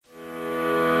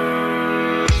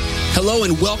Hello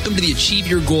and welcome to the Achieve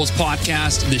Your Goals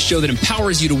podcast, the show that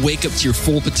empowers you to wake up to your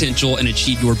full potential and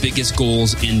achieve your biggest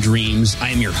goals and dreams. I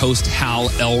am your host,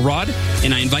 Hal Elrod,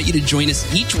 and I invite you to join us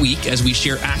each week as we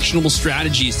share actionable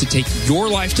strategies to take your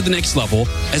life to the next level,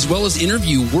 as well as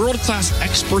interview world-class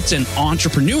experts and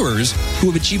entrepreneurs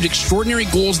who have achieved extraordinary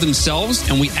goals themselves,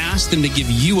 and we ask them to give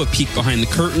you a peek behind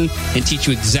the curtain and teach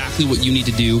you exactly what you need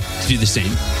to do the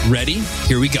same. Ready?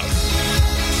 Here we go.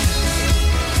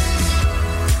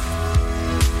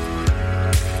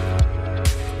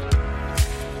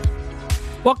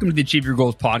 Welcome to the Achieve Your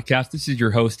Goals podcast. This is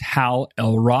your host, Hal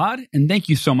Elrod, and thank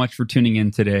you so much for tuning in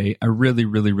today. I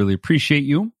really appreciate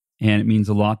you, and it means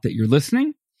a lot that you're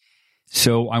listening.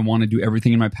 So I want to do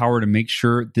everything in my power to make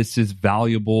sure this is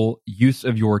valuable use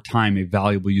of your time, a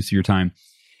valuable use of your time.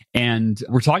 And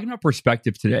we're talking about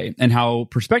perspective today and how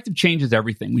perspective changes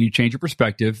everything. When you change your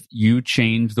perspective, you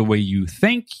change the way you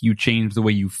think, you change the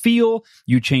way you feel,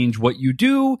 you change what you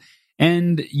do,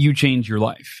 and you change your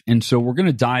life. And so we're going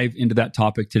to dive into that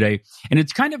topic today. And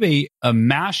it's kind of a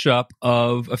mashup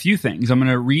of a few things. I'm going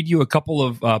to read you a couple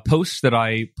of posts that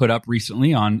I put up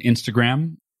recently on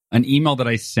Instagram, an email that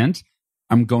I sent.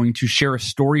 I'm going to share a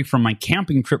story from my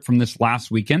camping trip from this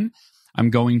last weekend. I'm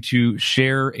going to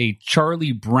share a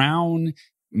Charlie Brown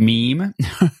meme.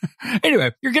 Anyway,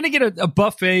 you're going to get a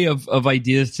buffet of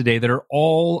ideas today that are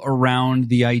all around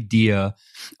the idea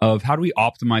of how do we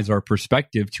optimize our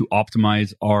perspective to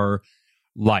optimize our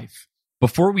life.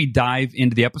 Before we dive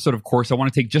into the episode, of course, I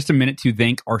want to take just a minute to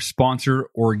thank our sponsor,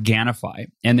 Organifi.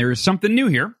 And there is something new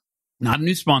here. Not a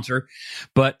new sponsor,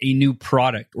 but a new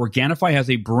product. Organifi has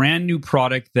a brand new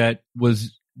product that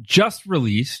was just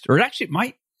released, or it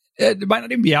might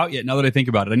not even be out yet now that I think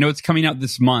about it. I know it's coming out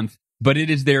this month, but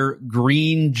it is their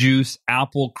green juice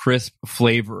apple crisp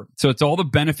flavor. So it's all the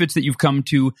benefits that you've come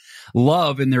to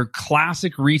love in their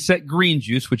classic Reset green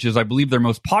juice, which is, I believe, their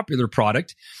most popular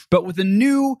product, but with a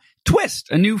new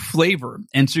twist, a new flavor.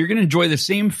 And so you're going to enjoy the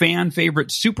same fan favorite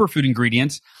superfood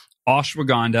ingredients,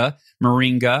 ashwagandha,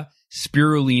 moringa,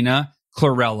 spirulina,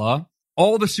 chlorella,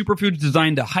 all the superfoods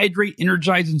designed to hydrate,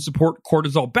 energize, and support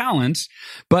cortisol balance.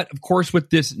 But of course,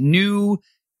 with this new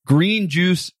green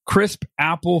juice crisp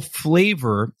apple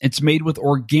flavor, it's made with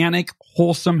organic,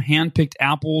 wholesome, hand-picked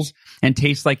apples and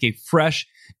tastes like a fresh,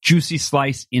 juicy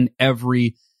slice in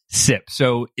every sip.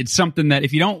 So it's something that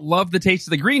if you don't love the taste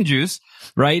of the green juice,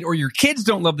 right, or your kids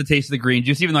don't love the taste of the green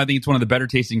juice, even though I think it's one of the better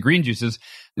tasting green juices,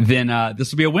 then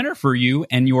this will be a winner for you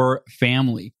and your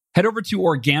family. Head over to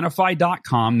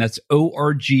Organifi.com. That's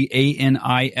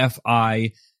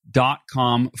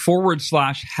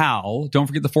Organifi.com/Hal. Don't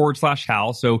forget the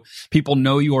 /Hal. So people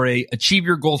know you are a Achieve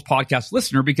Your Goals podcast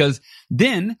listener, because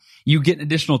then you get an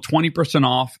additional 20%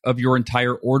 off of your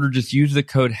entire order. Just use the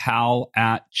code HAL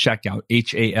at checkout,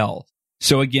 HAL.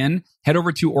 So again, head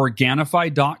over to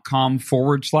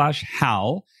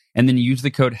Organifi.com/Hal and then use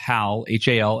the code HAL,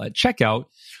 HAL at checkout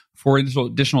for an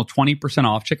additional 20%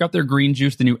 off. Check out their green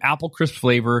juice, the new apple crisp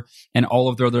flavor, and all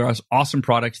of their other awesome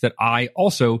products that I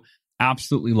also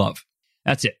absolutely love.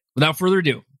 That's it. Without further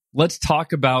ado, let's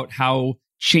talk about how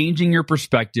changing your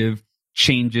perspective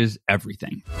changes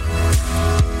everything.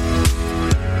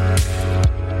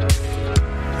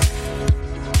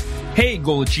 Hey,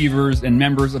 goal achievers and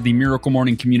members of the Miracle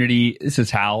Morning community. This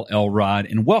is Hal Elrod,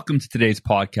 and welcome to today's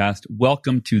podcast.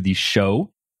 Welcome to the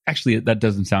show. Actually, that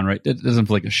doesn't sound right. That doesn't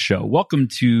feel like a show. Welcome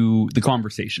to the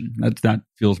conversation. That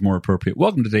feels more appropriate.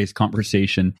 Welcome to today's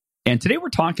conversation. And today we're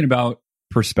talking about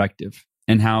perspective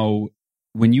and how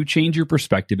when you change your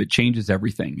perspective, it changes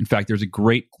everything. In fact, there's a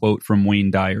great quote from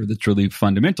Wayne Dyer that's really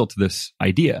fundamental to this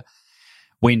idea.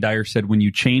 Wayne Dyer said, when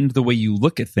you change the way you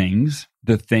look at things,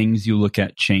 the things you look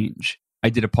at change. I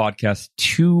did a podcast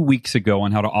 2 weeks ago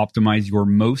on how to optimize your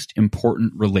most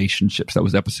important relationships. That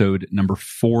was episode number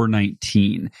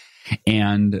 419.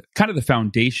 And kind of the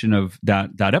foundation of that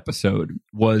episode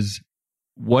was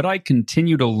what I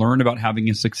continue to learn about having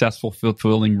a successful,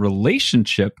 fulfilling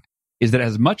relationship is that it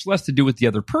has much less to do with the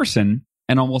other person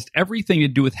and almost everything to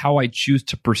do with how I choose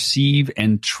to perceive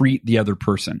and treat the other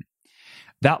person.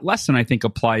 That lesson, I think,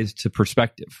 applies to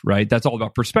perspective, right? That's all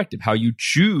about perspective, how you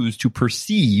choose to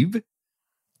perceive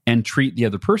and treat the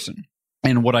other person.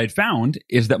 And what I'd found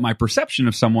is that my perception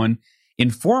of someone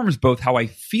informs both how I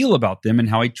feel about them and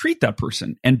how I treat that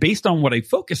person. And based on what I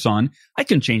focus on, I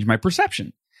can change my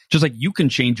perception. Just like you can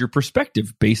change your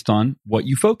perspective based on what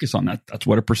you focus on. That's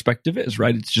what a perspective is,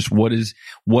 right? It's just what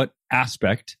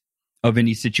aspect of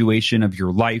any situation of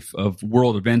your life, of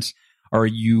world events, are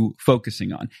you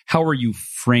focusing on? How are you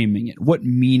framing it? What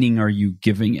meaning are you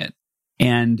giving it?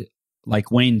 And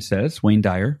like Wayne says, Wayne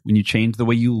Dyer, when you change the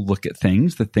way you look at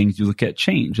things, the things you look at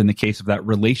change. In the case of that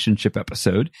relationship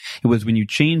episode, it was when you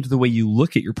change the way you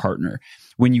look at your partner,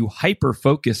 when you hyper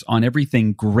focus on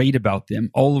everything great about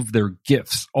them, all of their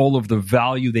gifts, all of the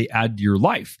value they add to your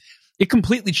life, it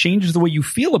completely changes the way you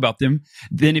feel about them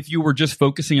than if you were just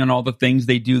focusing on all the things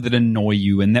they do that annoy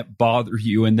you and that bother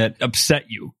you and that upset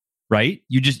you, right?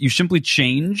 You simply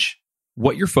change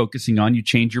what you're focusing on. You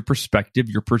change your perspective,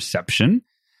 your perception,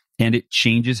 and it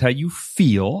changes how you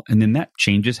feel. And then that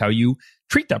changes how you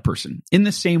treat that person. In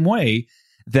the same way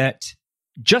that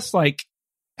just like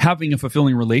having a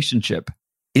fulfilling relationship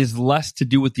is less to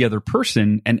do with the other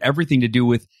person and everything to do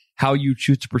with how you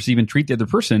choose to perceive and treat the other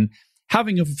person,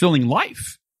 having a fulfilling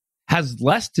life has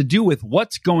less to do with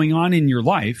what's going on in your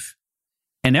life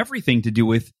and everything to do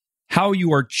with how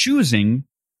you are choosing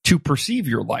to perceive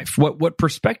your life, what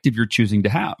perspective you're choosing to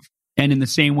have. And in the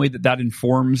same way that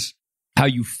informs how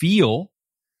you feel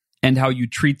and how you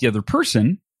treat the other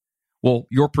person, well,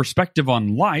 your perspective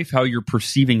on life, how you're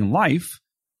perceiving life,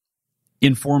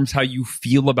 informs how you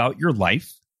feel about your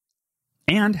life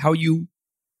and how you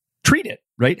treat it,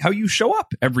 right? How you show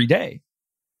up every day.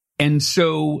 And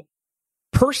so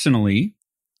personally,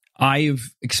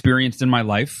 I've experienced in my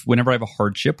life, whenever I have a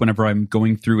hardship, whenever I'm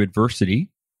going through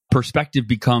adversity, perspective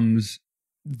becomes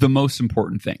the most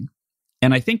important thing.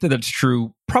 And I think that that's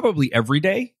true probably every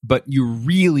day, but you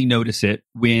really notice it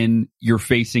when you're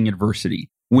facing adversity,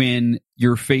 when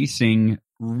you're facing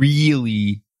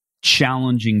really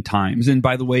challenging times. And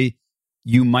by the way,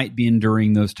 you might be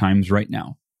enduring those times right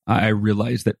now. I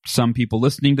realize that some people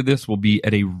listening to this will be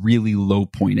at a really low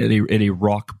point, at a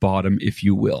rock bottom, if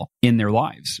you will, in their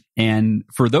lives. And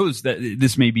for those that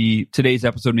today's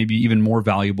episode may be even more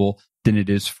valuable than it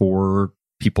is for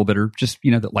people that are just,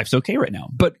 that life's okay right now.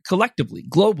 But collectively,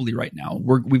 globally right now,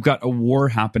 we've got a war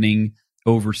happening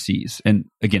overseas. And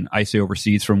again, I say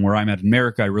overseas from where I'm at in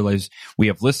America. I realize we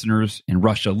have listeners in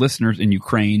Russia, listeners in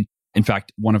Ukraine. In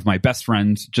fact, one of my best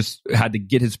friends just had to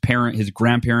get his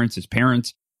grandparents, his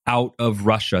parents out of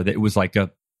Russia. That it was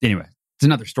anyway, it's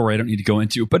another story I don't need to go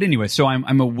into. But anyway, so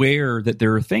I'm aware that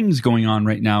there are things going on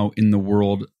right now in the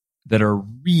world that are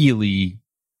really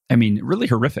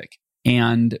horrific.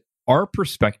 And our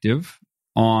perspective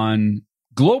on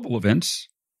global events,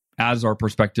 as our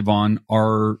perspective on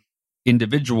our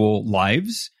individual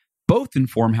lives, both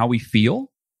inform how we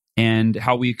feel and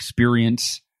how we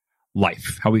experience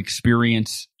life, how we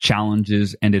experience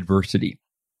challenges and adversity.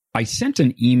 I sent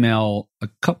an email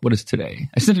what is today?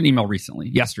 I sent an email recently,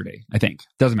 yesterday, I think.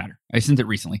 Doesn't matter. I sent it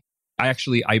recently.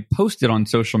 I posted on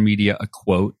social media a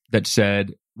quote that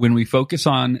said, when we focus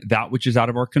on that which is out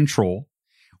of our control,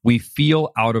 we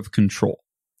feel out of control.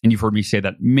 And you've heard me say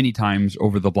that many times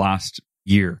over the last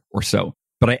year or so.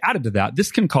 But I added to that,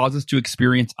 this can cause us to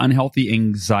experience unhealthy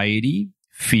anxiety,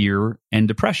 fear, and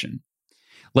depression.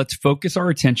 Let's focus our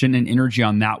attention and energy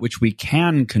on that which we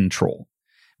can control,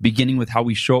 beginning with how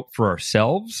we show up for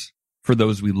ourselves, for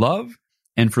those we love,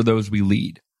 and for those we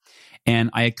lead. And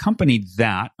I accompanied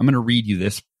that. I'm going to read you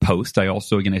this post. I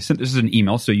sent this as an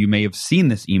email, so you may have seen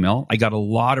this email. I got a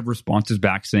lot of responses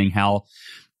back saying, Hal,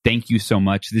 thank you so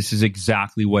much. This is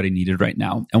exactly what I needed right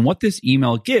now. And what this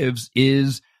email gives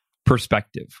is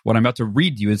perspective. What I'm about to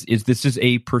read you is this is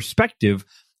a perspective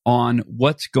on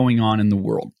what's going on in the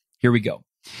world. Here we go.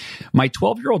 My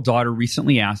 12-year-old daughter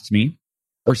recently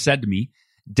said to me,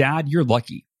 Dad, you're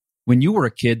lucky. When you were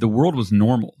a kid, the world was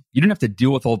normal. You didn't have to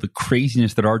deal with all the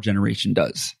craziness that our generation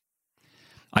does.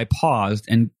 I paused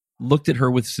and looked at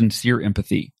her with sincere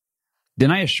empathy.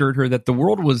 Then I assured her that the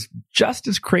world was just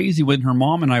as crazy when her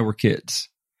mom and I were kids.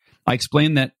 I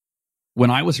explained that when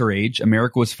I was her age,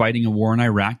 America was fighting a war in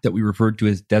Iraq that we referred to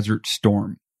as Desert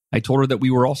Storm. I told her that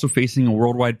we were also facing a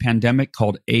worldwide pandemic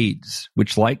called AIDS,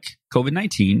 which, like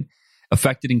COVID-19,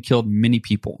 affected and killed many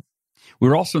people. We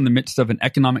were also in the midst of an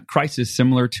economic crisis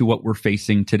similar to what we're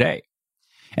facing today.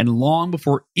 And long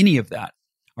before any of that,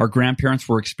 our grandparents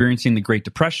were experiencing the Great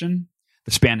Depression,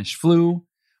 the Spanish flu,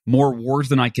 more wars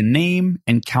than I can name,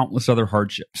 and countless other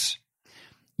hardships.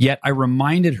 Yet I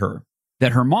reminded her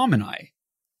that her mom and I,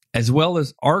 as well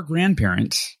as our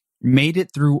grandparents, made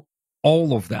it through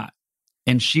all of that,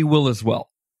 and she will as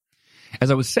well. As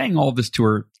I was saying all of this to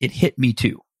her, it hit me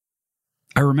too.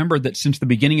 I remembered that since the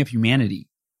beginning of humanity,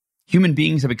 human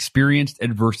beings have experienced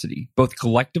adversity, both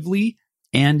collectively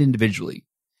and individually.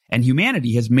 And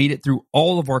humanity has made it through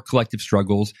all of our collective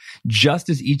struggles, just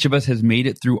as each of us has made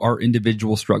it through our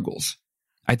individual struggles.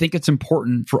 I think it's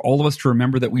important for all of us to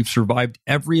remember that we've survived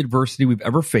every adversity we've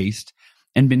ever faced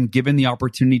and been given the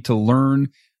opportunity to learn,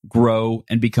 grow,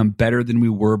 and become better than we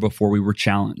were before we were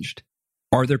challenged.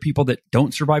 Are there people that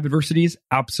don't survive adversities?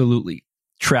 Absolutely.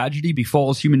 Tragedy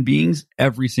befalls human beings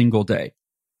every single day.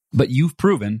 But you've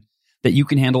proven that you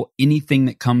can handle anything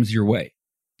that comes your way.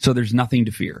 So there's nothing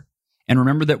to fear. And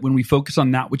remember that when we focus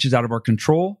on that which is out of our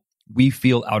control, we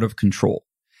feel out of control.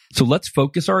 So let's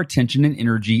focus our attention and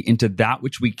energy into that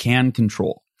which we can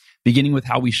control, beginning with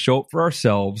how we show up for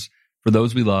ourselves, for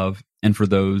those we love, and for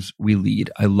those we lead.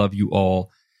 I love you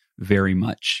all very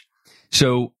much.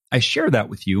 So I share that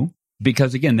with you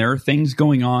because, again, there are things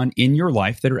going on in your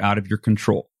life that are out of your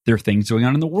control. There are things going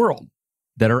on in the world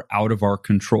that are out of our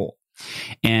control.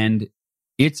 And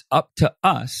it's up to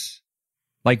us.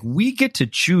 Like, we get to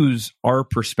choose our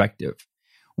perspective.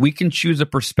 We can choose a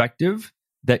perspective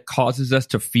that causes us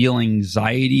to feel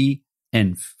anxiety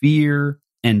and fear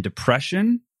and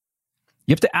depression.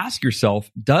 You have to ask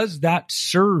yourself, does that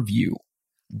serve you?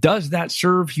 Does that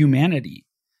serve humanity?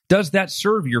 Does that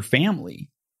serve your family?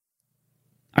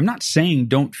 I'm not saying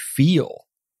don't feel.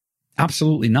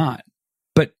 Absolutely not.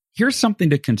 But here's something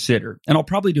to consider. And I'll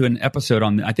probably do an episode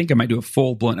on, I think I might do a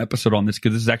full-blown episode on this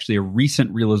because this is actually a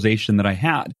recent realization that I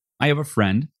had. I have a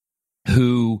friend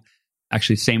who,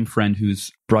 actually same friend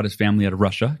who's brought his family out of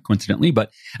Russia, coincidentally,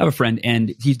 but I have a friend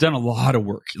and he's done a lot of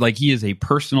work. Like, he is a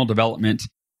personal development,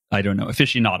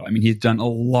 aficionado. I mean, he's done a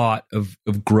lot of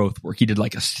growth work. He did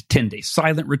like a 10-day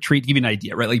silent retreat. To give you an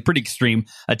idea, right? Like, pretty extreme,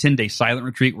 a 10-day silent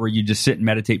retreat where you just sit and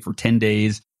meditate for 10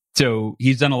 days. So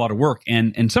he's done a lot of work.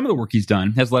 And some of the work he's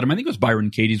done has led him, I think it was Byron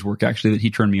Katie's work actually that he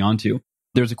turned me on to.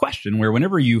 There's a question where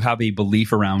whenever you have a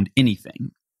belief around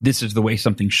anything, this is the way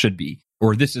something should be,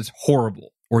 or this is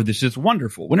horrible, or this is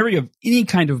wonderful. Whenever you have any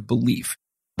kind of belief,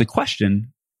 the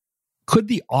question, could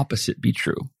the opposite be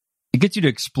true? It gets you to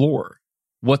explore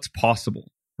what's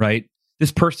possible, right?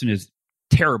 This person is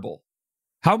terrible.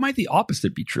 How might the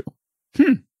opposite be true?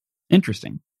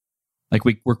 Interesting. Like,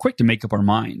 we're quick to make up our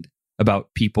mind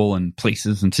about people and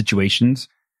places and situations,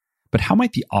 but how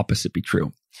might the opposite be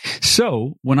true?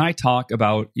 So when I talk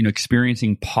about,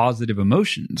 experiencing positive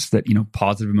emotions, that,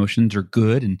 positive emotions are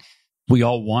good and we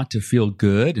all want to feel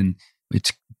good, and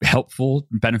it's helpful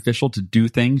and beneficial to do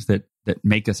things that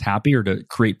make us happy or to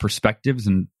create perspectives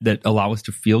and that allow us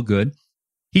to feel good.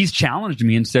 He's challenged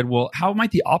me and said, well, how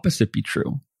might the opposite be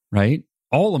true, right?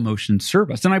 All emotions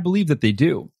serve us. And I believe that they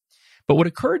do. But what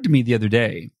occurred to me the other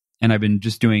day, and I've been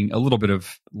just doing a little bit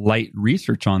of light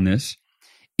research on this,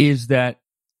 is that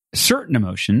certain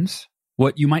emotions,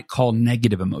 what you might call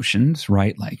negative emotions,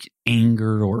 right? Like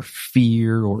anger or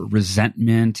fear or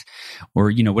resentment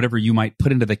or, whatever you might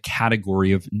put into the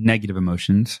category of negative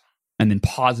emotions. And then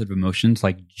positive emotions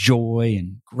like joy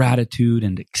and gratitude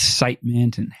and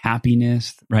excitement and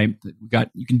happiness, right?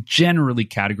 You can generally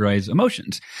categorize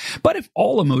emotions. But if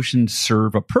all emotions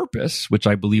serve a purpose, which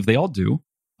I believe they all do,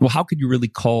 well, how could you really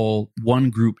call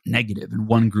one group negative and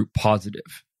one group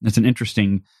positive? That's an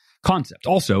interesting concept.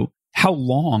 Also, how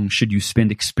long should you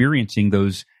spend experiencing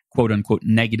those quote unquote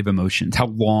negative emotions? How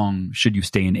long should you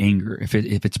stay in anger? If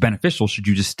it's beneficial, should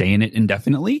you just stay in it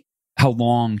indefinitely? How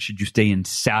long should you stay in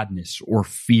sadness or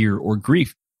fear or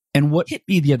grief? And what hit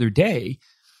me the other day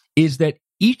is that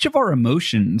each of our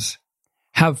emotions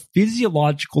have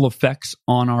physiological effects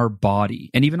on our body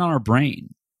and even on our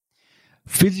brain.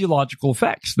 Physiological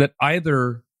effects that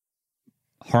either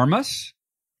harm us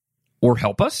or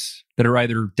help us, that are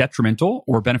either detrimental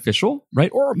or beneficial, right?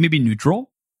 Or maybe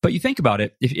neutral. But you think about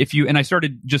it, if you, and I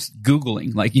started just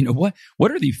Googling, like,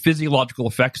 what are the physiological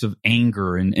effects of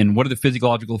anger and what are the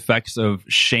physiological effects of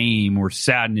shame or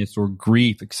sadness or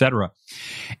grief, etc.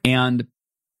 And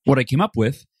what I came up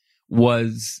with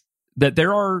was that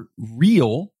there are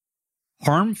real,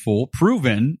 harmful,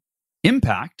 proven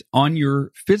impact on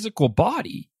your physical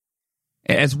body,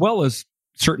 as well as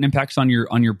certain impacts on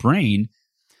your brain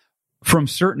from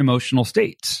certain emotional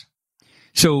states.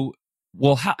 So,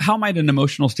 well, how might an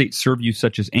emotional state serve you,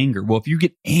 such as anger? Well, if you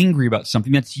get angry about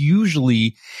something, that's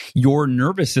usually your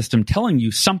nervous system telling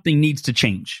you something needs to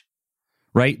change,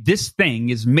 right? This thing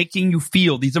is making you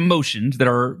feel these emotions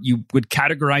that you would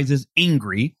categorize as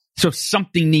angry. So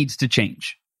something needs to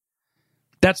change.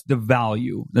 That's the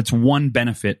value. That's one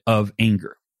benefit of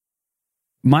anger.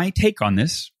 My take on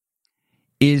this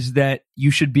is that you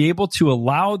should be able to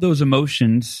allow those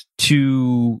emotions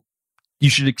you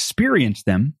should experience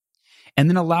them and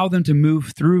then allow them to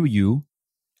move through you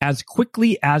as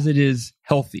quickly as it is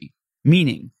healthy.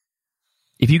 Meaning,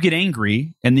 if you get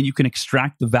angry and then you can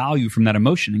extract the value from that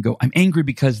emotion and go, I'm angry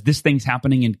because this thing's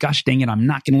happening and gosh dang it, I'm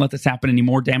not going to let this happen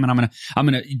anymore. Damn it, I'm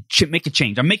going to make a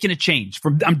change. I'm making a change.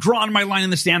 I'm drawing my line in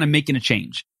the sand. I'm making a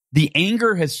change. The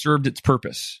anger has served its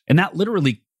purpose. And that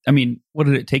literally I mean, what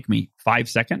did it take me? 5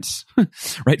 seconds,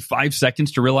 right? 5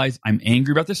 seconds to realize I'm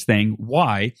angry about this thing.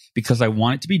 Why? Because I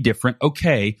want it to be different.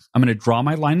 Okay, I'm going to draw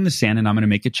my line in the sand and I'm going to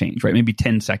make a change, right? Maybe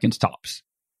 10 seconds tops.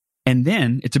 And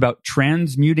then it's about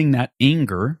transmuting that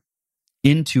anger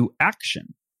into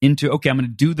action, into, okay, I'm going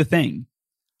to do the thing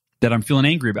that I'm feeling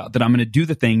angry about, that I'm going to do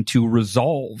the thing to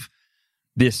resolve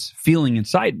this feeling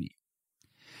inside me.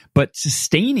 But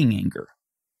sustaining anger,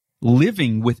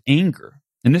 living with anger,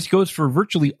 and this goes for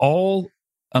virtually all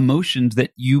emotions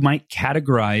that you might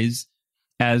categorize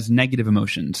as negative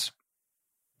emotions.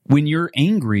 When you're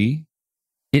angry,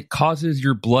 it causes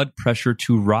your blood pressure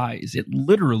to rise. It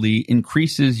literally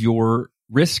increases your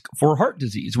risk for heart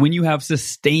disease. When you have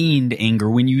sustained anger,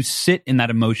 when you sit in that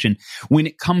emotion, when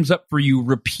it comes up for you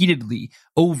repeatedly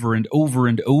over and over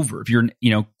and over, if you're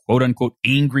an, quote unquote,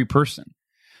 angry person,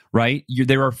 right?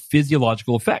 There are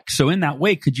physiological effects. So in that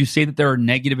way, could you say that there are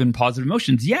negative and positive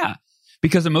emotions? Yeah,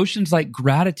 because emotions like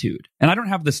gratitude, and I don't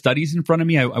have the studies in front of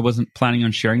me. I wasn't planning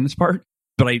on sharing this part,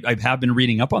 but I have been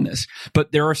reading up on this.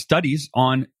 But there are studies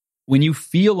on when you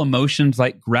feel emotions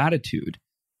like gratitude,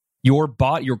 your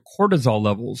cortisol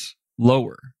levels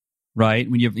lower, right?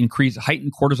 When you have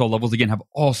heightened cortisol levels, again, have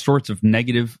all sorts of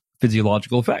negative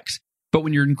physiological effects. But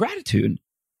when you're in gratitude,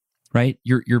 right,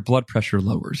 your blood pressure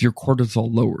lowers, your cortisol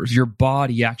lowers, your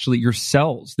body actually, your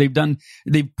cells, they've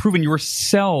proven your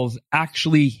cells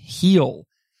actually heal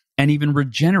and even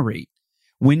regenerate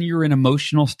when you're in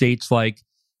emotional states like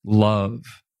love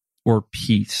or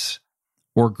peace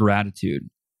or gratitude.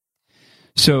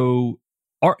 So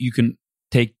you can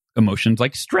take emotions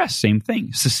like stress, same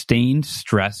thing. Sustained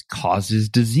stress causes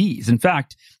disease. In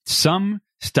fact, some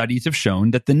studies have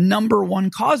shown that the number one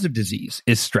cause of disease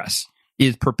is stress,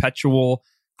 is perpetual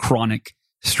chronic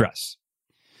stress.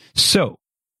 So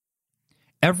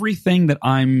everything that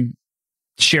I'm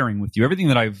sharing with you, everything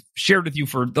that I've shared with you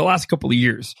for the last couple of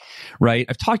years, right?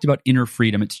 I've talked about inner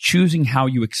freedom. It's choosing how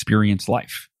you experience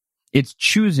life. It's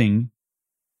choosing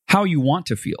how you want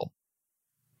to feel.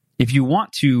 If you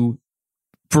want to,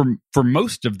 for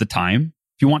most of the time,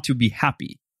 if you want to be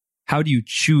happy, how do you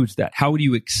choose that? How do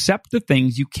you accept the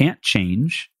things you can't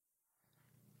change?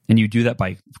 And you do that by,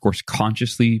 of course,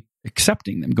 consciously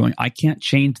accepting them, going, I can't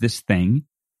change this thing.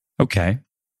 Okay.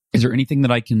 Is there anything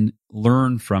that I can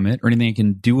learn from it or anything I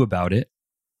can do about it?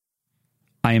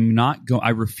 I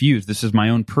refuse. This is one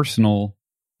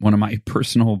of my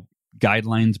personal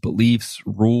guidelines, beliefs,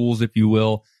 rules, if you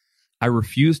will. I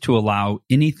refuse to allow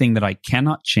anything that I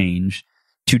cannot change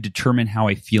to determine how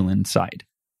I feel inside.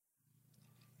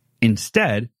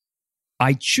 Instead,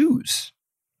 I choose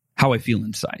how I feel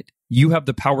inside. You have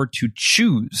the power to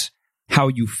choose how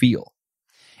you feel.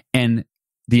 And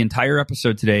the entire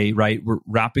episode today, right, we're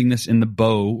wrapping this in the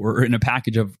bow or in a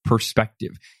package of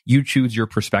perspective. You choose your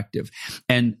perspective.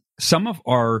 And some of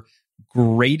our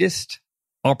greatest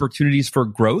opportunities for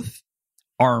growth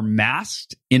are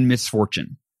masked in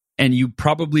misfortune. And you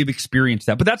probably have experienced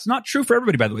that. But that's not true for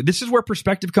everybody, by the way. This is where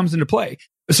perspective comes into play.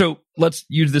 So let's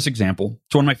use this example.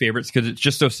 It's one of my favorites because it's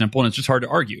just so simple and it's just hard to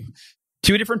argue.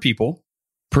 Two different people,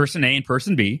 person A and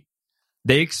person B,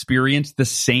 they experience the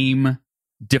same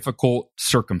difficult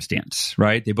circumstance,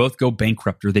 right? They both go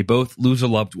bankrupt, or they both lose a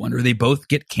loved one, or they both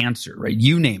get cancer, right?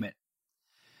 You name it.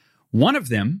 One of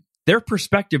them, their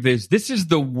perspective is, this is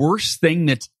the worst thing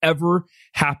that's ever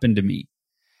happened to me.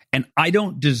 And I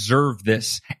don't deserve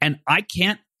this, and I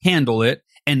can't handle it,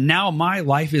 and now my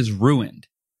life is ruined.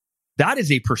 That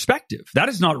is a perspective. That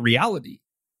is not reality.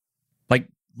 Like,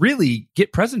 really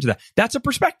get present to that. That's a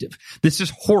perspective. This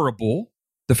is horrible.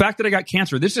 The fact that I got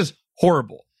cancer, this is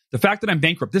horrible. The fact that I'm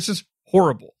bankrupt, this is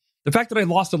horrible. The fact that I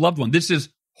lost a loved one, this is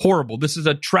horrible. This is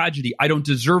a tragedy. I don't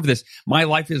deserve this. My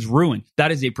life is ruined.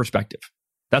 That is a perspective.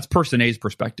 That's person A's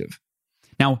perspective.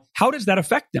 Now, how does that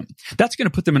affect them? That's going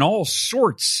to put them in all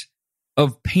sorts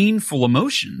of painful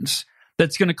emotions.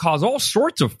 That's going to cause all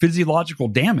sorts of physiological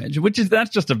damage,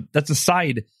 that's a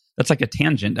side, that's like a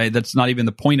tangent. That's not even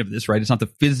the point of this, right? It's not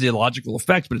the physiological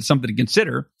effects, but it's something to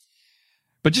consider.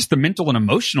 But just the mental and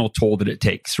emotional toll that it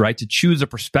takes, right? To choose a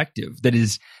perspective that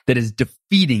is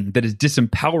defeating, that is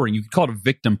disempowering. You could call it a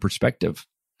victim perspective.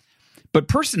 But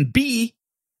person B,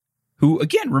 who,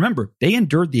 again, remember, they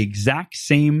endured the exact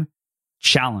same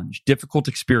challenge, difficult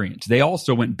experience. They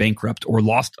also went bankrupt or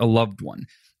lost a loved one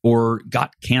or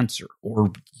got cancer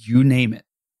or you name it.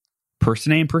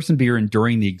 Person A and person B are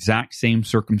enduring the exact same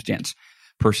circumstance.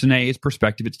 Person A's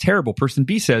perspective, it's terrible. Person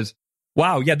B says,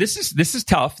 wow, yeah, this is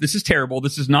tough. This is terrible.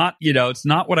 This is not, it's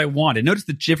not what I wanted. Notice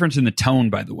the difference in the tone,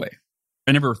 by the way.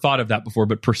 I never thought of that before,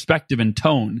 but perspective and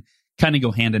tone kind of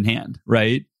go hand in hand,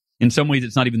 right? In some ways,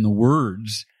 it's not even the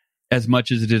words as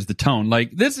much as it is the tone.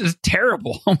 Like, this is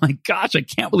terrible. Oh my gosh, I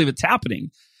can't believe it's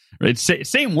happening. Right?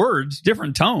 Same words,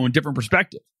 different tone, different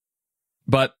perspective.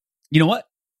 But you know what?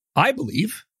 I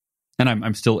believe, and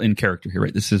I'm still in character here,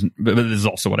 right? This is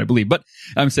also what I believe. But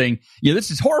I'm saying, yeah, this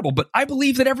is horrible. But I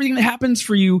believe that everything that happens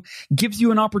for you gives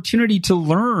you an opportunity to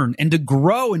learn and to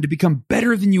grow and to become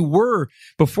better than you were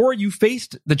before you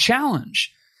faced the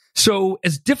challenge. So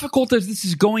as difficult as this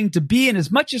is going to be, and as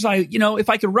much as if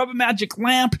I could rub a magic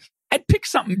lamp, I'd pick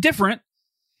something different.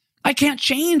 I can't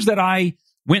change that I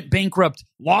went bankrupt,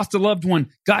 lost a loved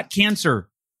one, got cancer.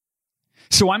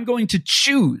 So I'm going to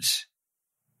choose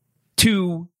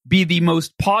to be the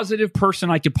most positive person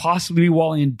I could possibly be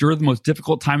while I endure the most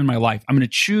difficult time in my life. I'm going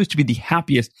to choose to be the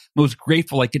happiest, most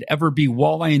grateful I could ever be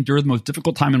while I endure the most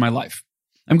difficult time in my life.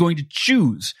 I'm going to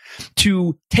choose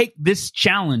to take this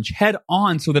challenge head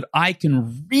on so that I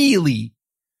can really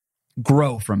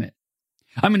grow from it.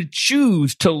 I'm going to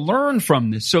choose to learn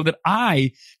from this so that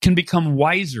I can become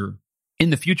wiser in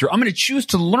the future. I'm going to choose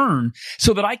to learn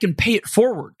so that I can pay it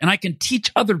forward and I can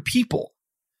teach other people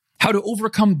how to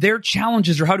overcome their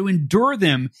challenges or how to endure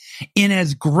them in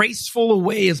as graceful a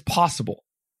way as possible.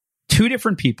 Two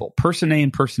different people, person A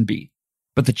and person B.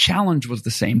 But the challenge was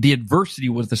the same. The adversity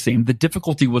was the same. The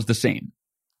difficulty was the same.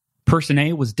 Person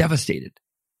A was devastated.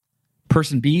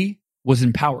 Person B was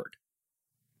empowered.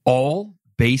 All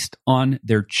based on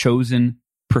their chosen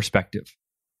perspective.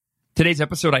 Today's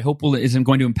episode, I hope, isn't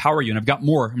going to empower you. And I've got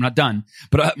more. I'm not done.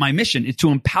 But my mission is to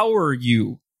empower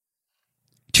you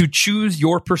to choose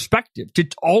your perspective, to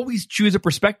always choose a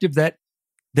perspective that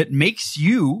makes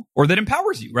you, or that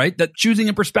empowers you, right? That choosing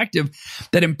a perspective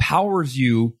that empowers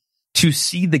you to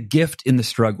see the gift in the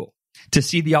struggle, to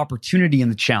see the opportunity in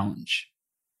the challenge,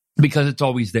 because it's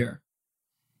always there.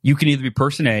 You can either be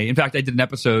person A. In fact, I did an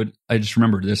episode, I just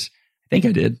remembered this. I think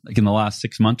I did, like in the last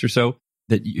 6 months or so,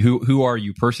 that who are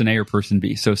you, person A or person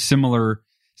B? So similar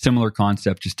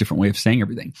concept, just different way of saying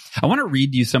everything. I want to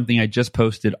read you something I just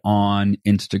posted on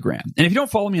Instagram. And if you don't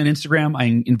follow me on Instagram,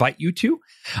 I invite you to.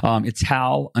 It's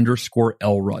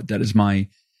Hal_Elrod. That is my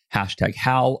hashtag,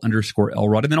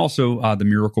 Hal_Elrod. And then also the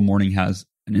Miracle Morning has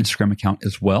an Instagram account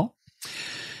as well.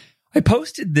 I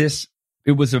posted this.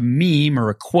 It was a meme or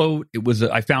a quote.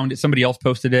 I found it. Somebody else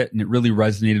posted it and it really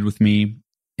resonated with me.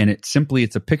 And it's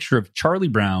a picture of Charlie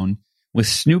Brown with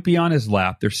Snoopy on his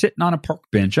lap. They're sitting on a park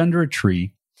bench under a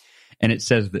tree. And it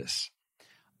says this: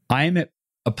 I am at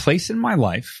a place in my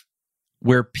life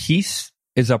where peace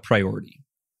is a priority.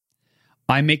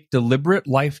 I make deliberate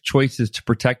life choices to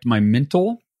protect my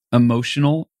mental,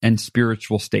 emotional, and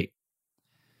spiritual state.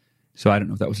 So I don't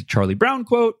know if that was a Charlie Brown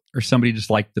quote or somebody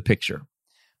just liked the picture.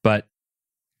 But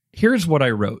here's what I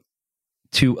wrote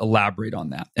to elaborate on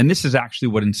that. And this is actually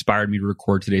what inspired me to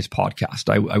record today's podcast.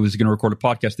 I was going to record a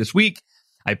podcast this week.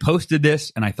 I posted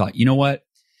this and I thought, you know what?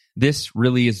 This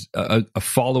really is a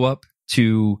follow-up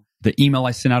to the email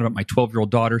I sent out about my 12-year-old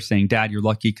daughter saying, Dad, you're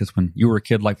lucky because when you were a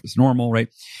kid, life was normal, right?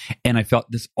 And I felt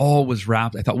this all was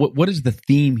wrapped. I thought, what is the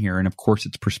theme here? And of course,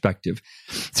 it's perspective.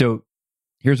 So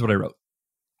here's what I wrote.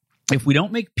 If we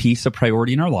don't make peace a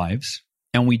priority in our lives,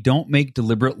 and we don't make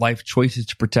deliberate life choices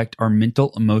to protect our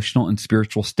mental, emotional, and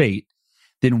spiritual state,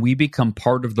 then we become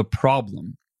part of the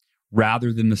problem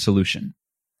rather than the solution.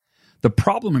 The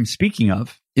problem I'm speaking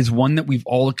of is one that we've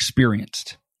all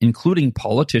experienced, including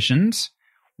politicians,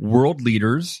 world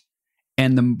leaders,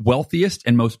 and the wealthiest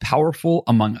and most powerful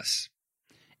among us.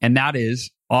 And that is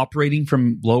operating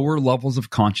from lower levels of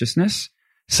consciousness,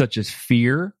 such as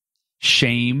fear,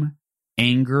 shame,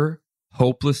 anger,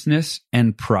 hopelessness,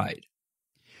 and pride.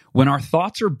 When our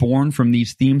thoughts are born from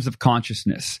these themes of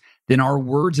consciousness, then our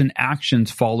words and actions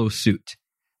follow suit.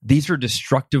 These are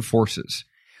destructive forces.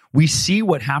 We see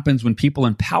what happens when people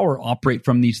in power operate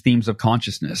from these themes of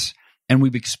consciousness, and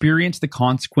we've experienced the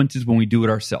consequences when we do it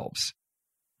ourselves.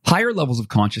 Higher levels of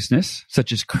consciousness,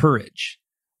 such as courage,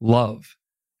 love,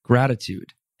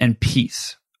 gratitude, and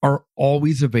peace, are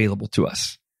always available to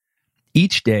us.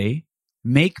 Each day,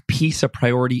 make peace a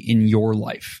priority in your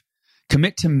life.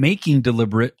 Commit to making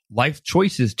deliberate life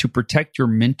choices to protect your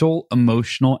mental,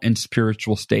 emotional, and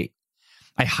spiritual state.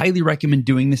 I highly recommend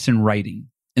doing this in writing,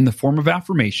 in the form of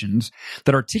affirmations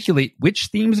that articulate which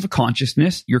themes of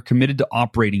consciousness you're committed to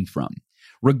operating from,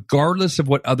 regardless of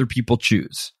what other people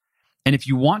choose. And if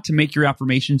you want to make your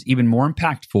affirmations even more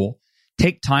impactful,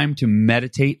 take time to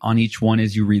meditate on each one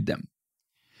as you read them.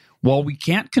 While we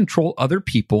can't control other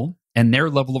people and their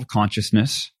level of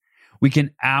consciousness, we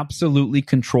can absolutely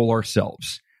control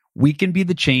ourselves. We can be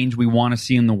the change we want to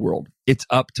see in the world. It's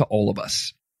up to all of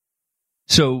us.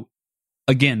 So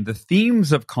again, the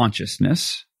themes of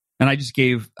consciousness And I just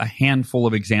gave a handful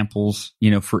of examples,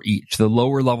 for each, the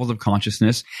lower levels of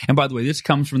consciousness. And by the way, this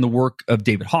comes from the work of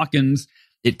David Hawkins.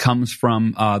 It comes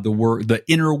from the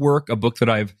Inner Work, a book that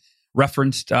I've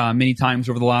referenced many times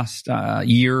over the last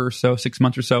year or so, 6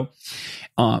 months or so.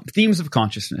 Themes of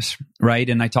consciousness, right?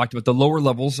 And I talked about the lower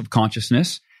levels of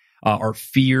consciousness are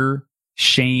fear,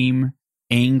 shame,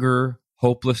 anger,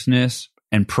 hopelessness,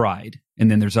 and pride. And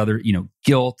then there's other,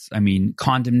 guilt,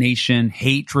 condemnation,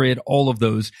 hatred, all of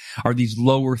those are these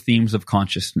lower themes of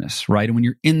consciousness, right? And when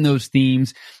you're in those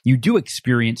themes, you do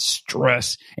experience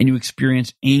stress and you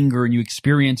experience anger and you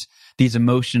experience these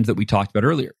emotions that we talked about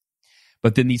earlier.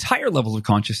 But then these higher levels of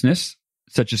consciousness,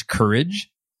 such as courage,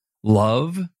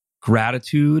 love,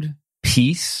 gratitude,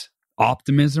 peace,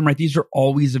 optimism, right? These are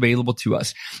always available to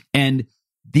us. And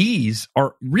these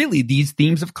are really these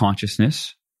themes of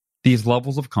consciousness, these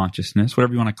levels of consciousness,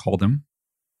 whatever you want to call them,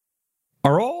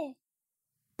 are all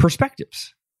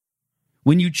perspectives.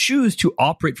 When you choose to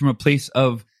operate from a place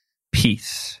of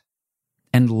peace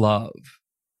and love,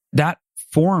 that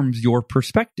forms your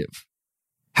perspective,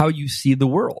 how you see the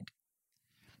world.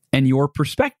 And your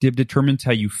perspective determines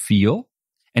how you feel,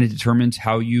 and it determines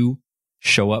how you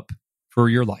show up for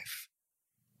your life.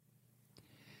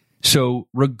 So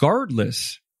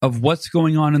regardless of what's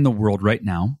going on in the world right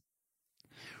now,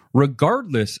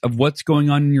 regardless of what's going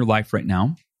on in your life right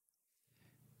now,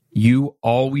 you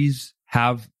always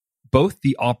have both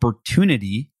the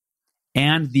opportunity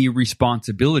and the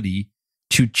responsibility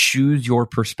to choose your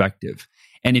perspective.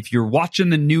 And if you're watching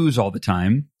the news all the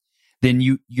time, then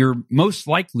you're most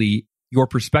likely, your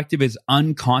perspective is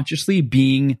unconsciously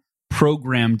being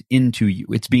programmed into you.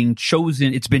 It's being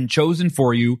chosen, it's been chosen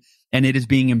for you, and it is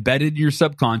being embedded in your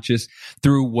subconscious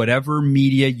through whatever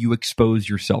media you expose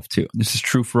yourself to. This is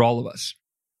true for all of us.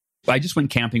 I just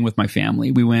went camping with my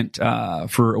family. We went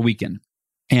for a weekend,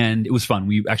 and it was fun.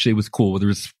 It was cool. There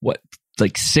was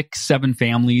 6, 7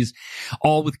 families,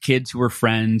 all with kids who were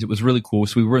friends. It was really cool.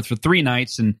 So we were for 3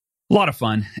 nights and a lot of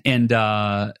fun and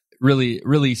really,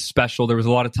 really special. There was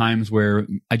a lot of times where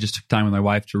I just took time with my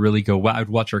wife to really go, wow. I'd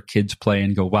watch our kids play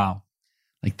and go, wow,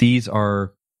 these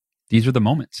are the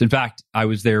moments. In fact, I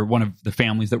was there. One of the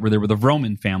families that were there were the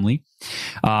Vroman family.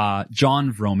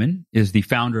 John Vroman is the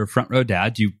founder of Front Row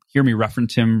Dads. You hear me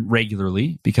reference him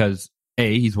regularly because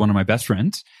A, he's one of my best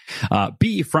friends.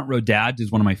 B, Front Row Dads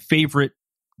is one of my favorite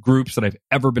groups that I've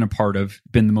ever been a part of,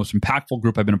 been the most impactful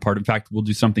group I've been a part of. In fact, we'll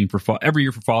do something for every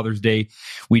year for Father's Day.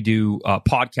 We do a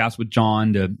podcast with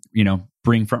John to,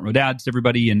 bring Front Row Dads to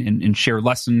everybody and share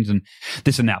lessons and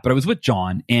this and that. But I was with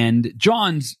John, and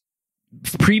John's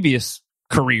previous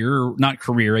career, not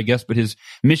career, I guess, but his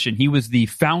mission, he was the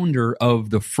founder of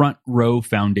the Front Row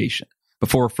Foundation.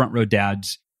 Before Front Row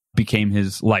Dads became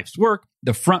his life's work,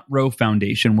 the Front Row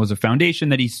Foundation was a foundation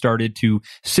that he started to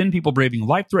send people braving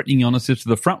life-threatening illnesses to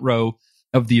the front row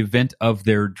of the event of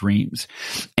their dreams.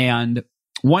 And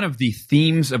one of the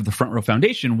themes of the Front Row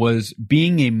Foundation was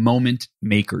being a moment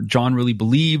maker. John really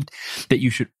believed that you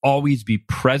should always be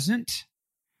present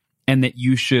and that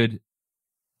you should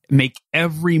make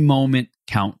every moment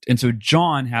count. And so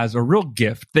John has a real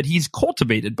gift that he's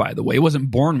cultivated, by the way. He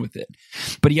wasn't born with it,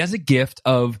 but he has a gift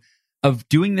of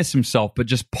doing this himself, but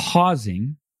just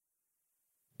pausing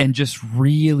and just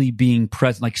really being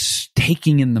present,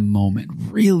 taking in the moment,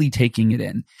 really taking it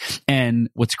in. And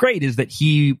what's great is that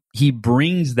he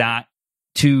brings that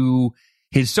to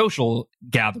his social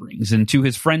gatherings and to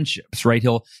his friendships, right?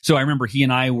 So I remember he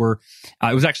and I were,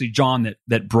 it was actually John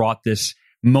that brought this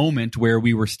moment where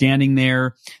we were standing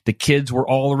there. The kids were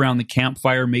all around the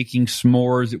campfire making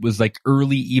s'mores. It was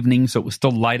early evening, so it was still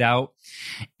light out.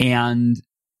 And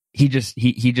he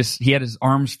had his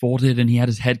arms folded and he had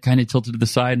his head kind of tilted to the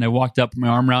side. And I walked up, my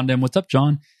arm around him. "What's up,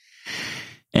 John?"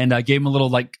 And I gave him a little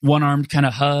one-armed kind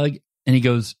of hug. And he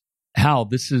goes, "Hal,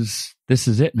 this is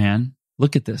it, man.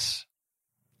 Look at this."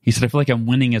 He said, "I feel like I'm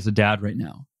winning as a dad right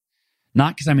now.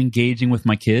 Not because I'm engaging with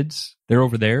my kids. They're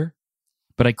over there.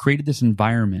 But I created this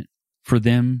environment for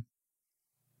them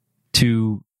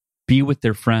to be with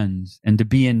their friends and to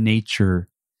be in nature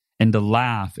and to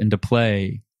laugh and to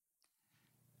play."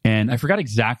 And I forgot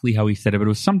exactly how he said it, but it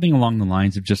was something along the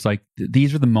lines of just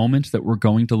these are the moments that we're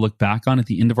going to look back on at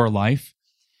the end of our life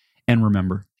and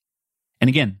remember. And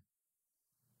again,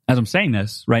 as I'm saying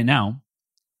this right now,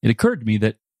 it occurred to me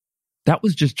that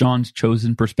was just John's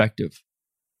chosen perspective.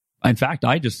 In fact,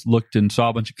 I just looked and saw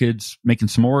a bunch of kids making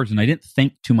s'mores and I didn't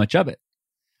think too much of it.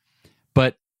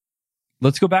 But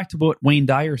let's go back to what Wayne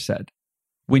Dyer said.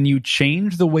 When you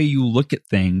change the way you look at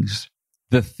things,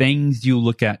 the things you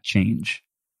look at change.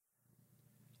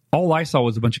 All I saw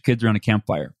was a bunch of kids around a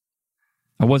campfire.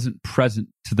 I wasn't present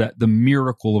to the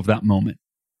miracle of that moment.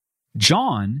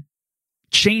 John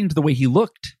changed the way he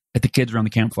looked at the kids around the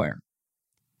campfire.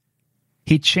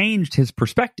 He changed his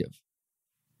perspective.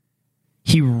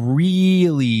 He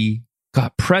really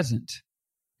got present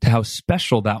to how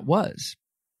special that was,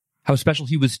 how special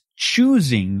he was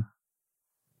choosing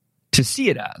to see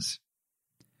it as.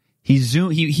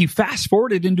 He fast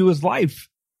forwarded into his life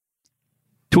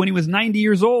to when he was 90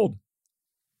 years old.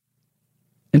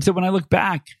 And so when I look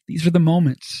back, these are the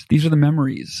moments, these are the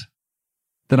memories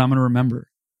that I'm going to remember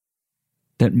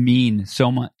that mean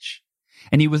so much.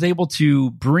 And he was able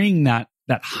to bring that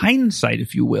hindsight,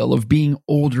 if you will, of being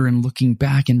older and looking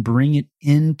back and bring it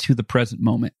into the present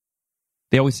moment.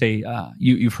 They always say,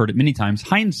 you've heard it many times,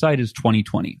 hindsight is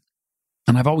 20/20.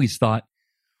 And I've always thought,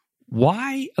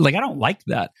 why? Like, I don't like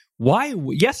that. Why?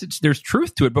 Yes, there's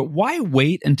truth to it, but why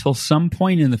wait until some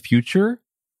point in the future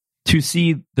to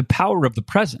see the power of the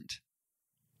present?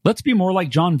 Let's be more like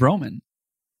John Vroman.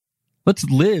 Let's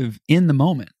live in the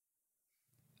moment.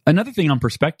 Another thing on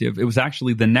perspective, it was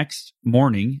actually the next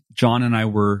morning, John and I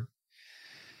were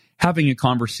having a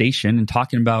conversation and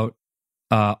talking about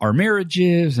our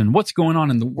marriages and what's going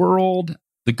on in the world,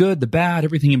 the good, the bad,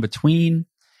 everything in between.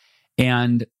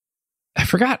 And I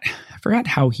forgot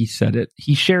how he said it.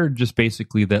 He shared just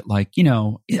basically that, like, you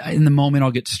know, in the moment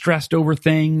I'll get stressed over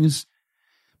things,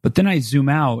 but then I zoom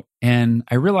out and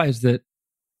I realize that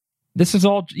this is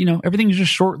all, you know, everything's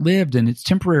just short-lived and it's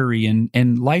temporary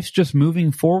and life's just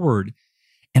moving forward.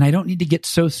 And I don't need to get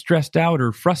so stressed out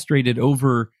or frustrated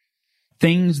over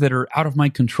things that are out of my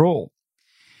control.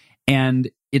 And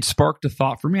it sparked a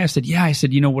thought for me. I said,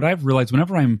 you know, what I've realized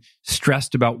whenever I'm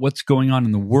stressed about what's going on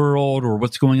in the world or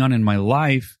what's going on in my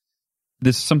life,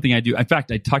 this is something I do. In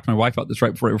fact, I talked to my wife about this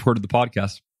right before I recorded the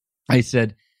podcast. I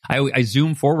said, I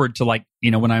zoom forward to, like, you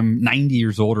know, when I'm 90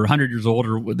 years old or 100 years old,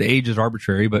 or the age is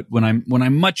arbitrary, but when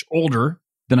I'm much older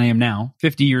than I am now,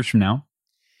 50 years from now.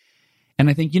 And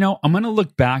I think, you know, I'm going to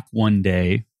look back one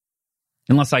day,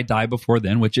 unless I die before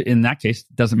then, which in that case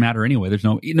doesn't matter anyway. There's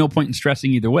no point in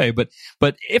stressing either way. But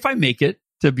if I make it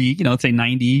to be, you know, let's say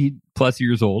 90 plus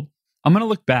years old, I'm going to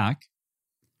look back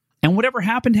and whatever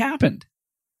happened, happened.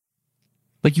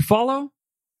 Like, you follow?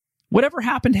 Whatever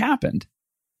happened, happened.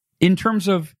 In terms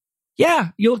of, yeah,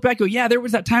 you look back, go, yeah, there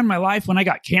was that time in my life when I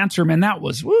got cancer, man,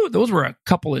 those were a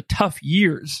couple of tough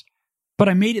years, but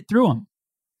I made it through them.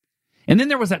 And then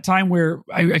there was that time where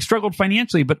I struggled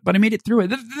financially, but I made it through it.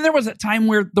 Then there was that time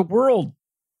where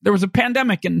there was a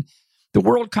pandemic and the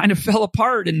world kind of fell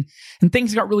apart and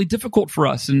things got really difficult for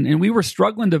us. And we were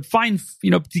struggling to find,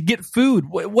 you know, to get food,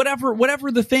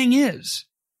 whatever the thing is.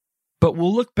 But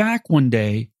we'll look back one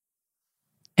day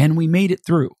and we made it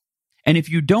through. And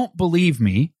if you don't believe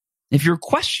me, if you're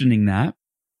questioning that,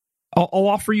 I'll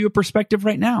offer you a perspective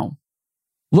right now.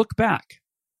 Look back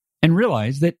and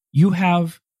realize that you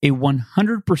have a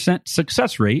 100%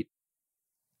 success rate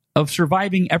of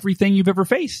surviving everything you've ever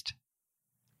faced.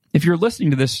 If you're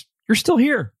listening to this, you're still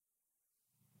here.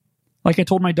 Like I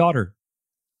told my daughter,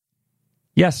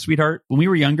 yes, sweetheart, when we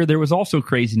were younger, there was also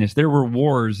craziness. There were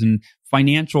wars and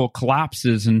financial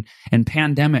collapses and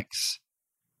pandemics.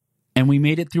 And we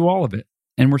made it through all of it,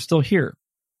 and we're still here.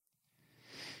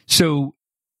 So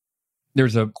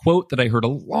there's a quote that I heard a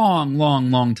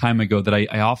long time ago that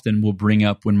I often will bring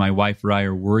up when my wife or I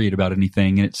are worried about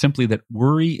anything, and it's simply that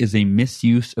worry is a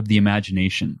misuse of the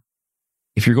imagination.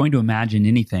 If you're going to imagine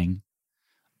anything,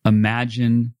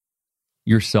 imagine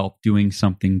yourself doing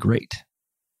something great.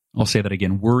 I'll say that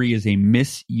again. Worry is a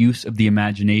misuse of the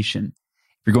imagination.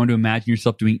 If you're going to imagine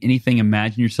yourself doing anything,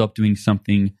 imagine yourself doing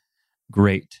something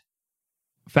great.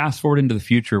 Fast forward into the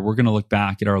future, we're going to look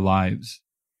back at our lives,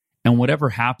 and whatever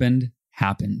happened,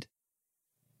 happened.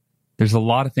 There's a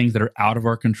lot of things that are out of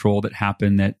our control that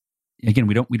happen that, again,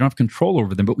 we don't have control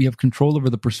over them, but we have control over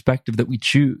the perspective that we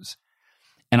choose.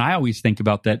 And I always think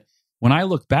about that when I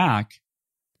look back,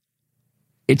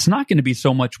 it's not going to be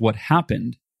so much what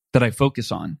happened that I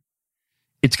focus on.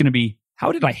 It's going to be,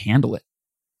 how did I handle it?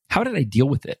 How did I deal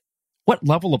with it? What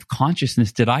level of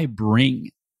consciousness did I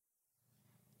bring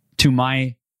to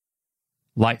my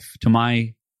life, to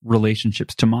my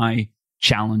relationships, to my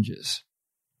challenges?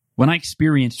 When I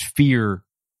experienced fear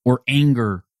or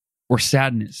anger or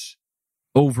sadness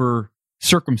over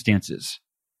circumstances,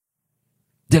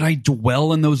 did I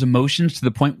dwell in those emotions to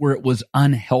the point where it was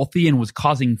unhealthy and was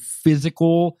causing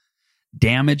physical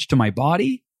damage to my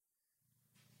body?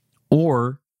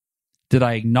 Or did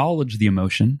I acknowledge the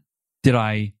emotion? Did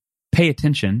I pay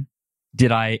attention?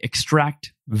 Did I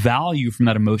extract value from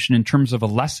that emotion in terms of a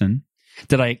lesson?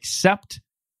 Did I accept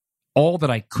all that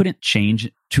I couldn't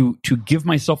change to give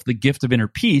myself the gift of inner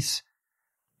peace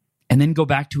and then go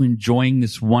back to enjoying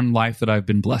this one life that I've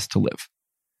been blessed to live.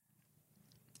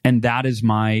 And that is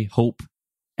my hope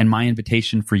and my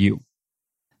invitation for you,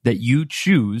 that you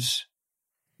choose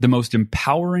the most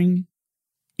empowering,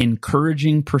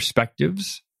 encouraging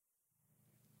perspectives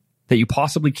that you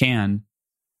possibly can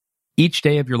each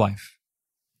day of your life.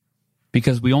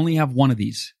 Because we only have one of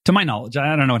these. To my knowledge,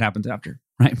 I don't know what happens after,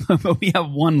 right? But we have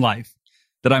one life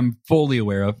that I'm fully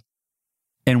aware of,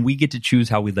 and we get to choose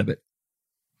how we live it.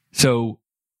 So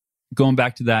going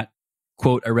back to that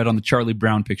quote I read on the Charlie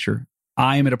Brown picture,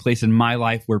 I am at a place in my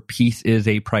life where peace is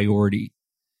a priority.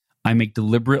 I make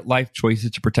deliberate life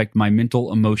choices to protect my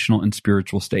mental, emotional, and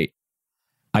spiritual state.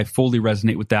 I fully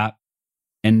resonate with that.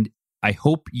 And I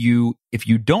hope you, if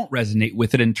you don't resonate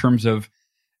with it in terms of,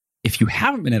 if you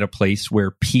haven't been at a place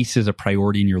where peace is a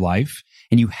priority in your life,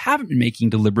 and you haven't been making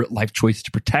deliberate life choices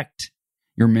to protect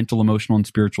your mental, emotional, and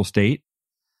spiritual state,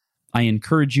 I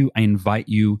encourage you, I invite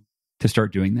you to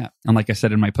start doing that. And like I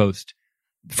said in my post,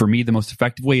 for me, the most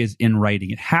effective way is in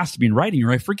writing. It has to be in writing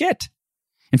or I forget.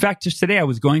 In fact, just today I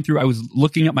was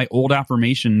looking at my old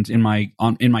affirmations in my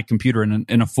computer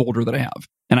in a folder that I have.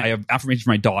 And I have affirmations for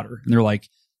my daughter. And they're like,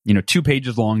 2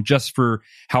 pages long, just for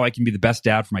how I can be the best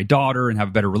dad for my daughter and have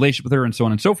a better relationship with her and so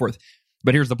on and so forth.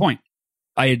 But here's the point.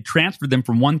 I had transferred them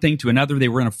from one thing to another. They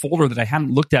were in a folder that I hadn't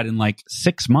looked at in like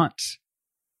 6 months.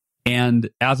 And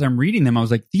as I'm reading them, I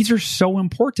was like, these are so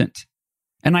important.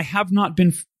 And I have not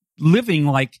been living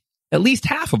like at least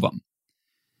half of them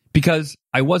because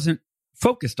I wasn't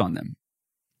focused on them.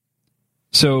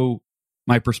 So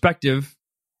my perspective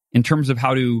in terms of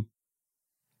how to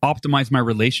optimize my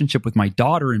relationship with my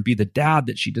daughter and be the dad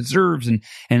that she deserves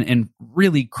and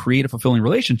really create a fulfilling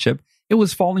relationship, it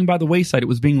was falling by the wayside. It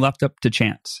was being left up to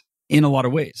chance in a lot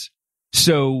of ways.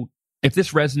 So if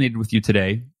this resonated with you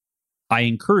today, I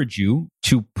encourage you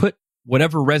to put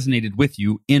whatever resonated with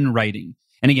you in writing.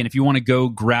 And again, if you want to go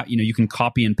grab, you can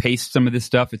copy and paste some of this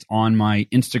stuff. It's on my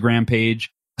Instagram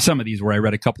page. Some of these where I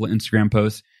read a couple of Instagram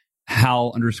posts.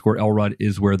 Hal_Elrod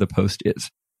is where the post is.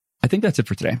 I think that's it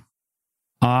for today.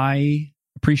 I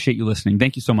appreciate you listening.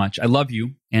 Thank you so much. I love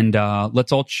you. And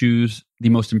let's all choose the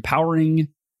most empowering,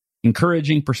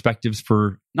 encouraging perspectives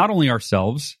for not only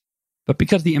ourselves, but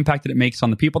because the impact that it makes on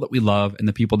the people that we love and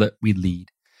the people that we lead.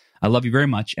 I love you very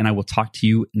much, and I will talk to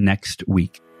you next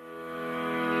week.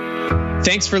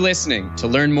 Thanks for listening. To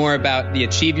learn more about the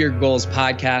Achieve Your Goals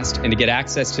podcast and to get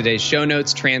access to today's show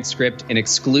notes, transcript, and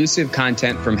exclusive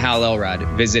content from Hal Elrod,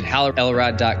 visit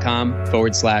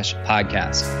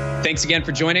halelrod.com/podcast. Thanks again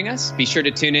for joining us. Be sure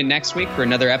to tune in next week for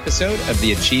another episode of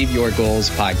the Achieve Your Goals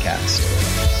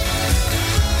podcast.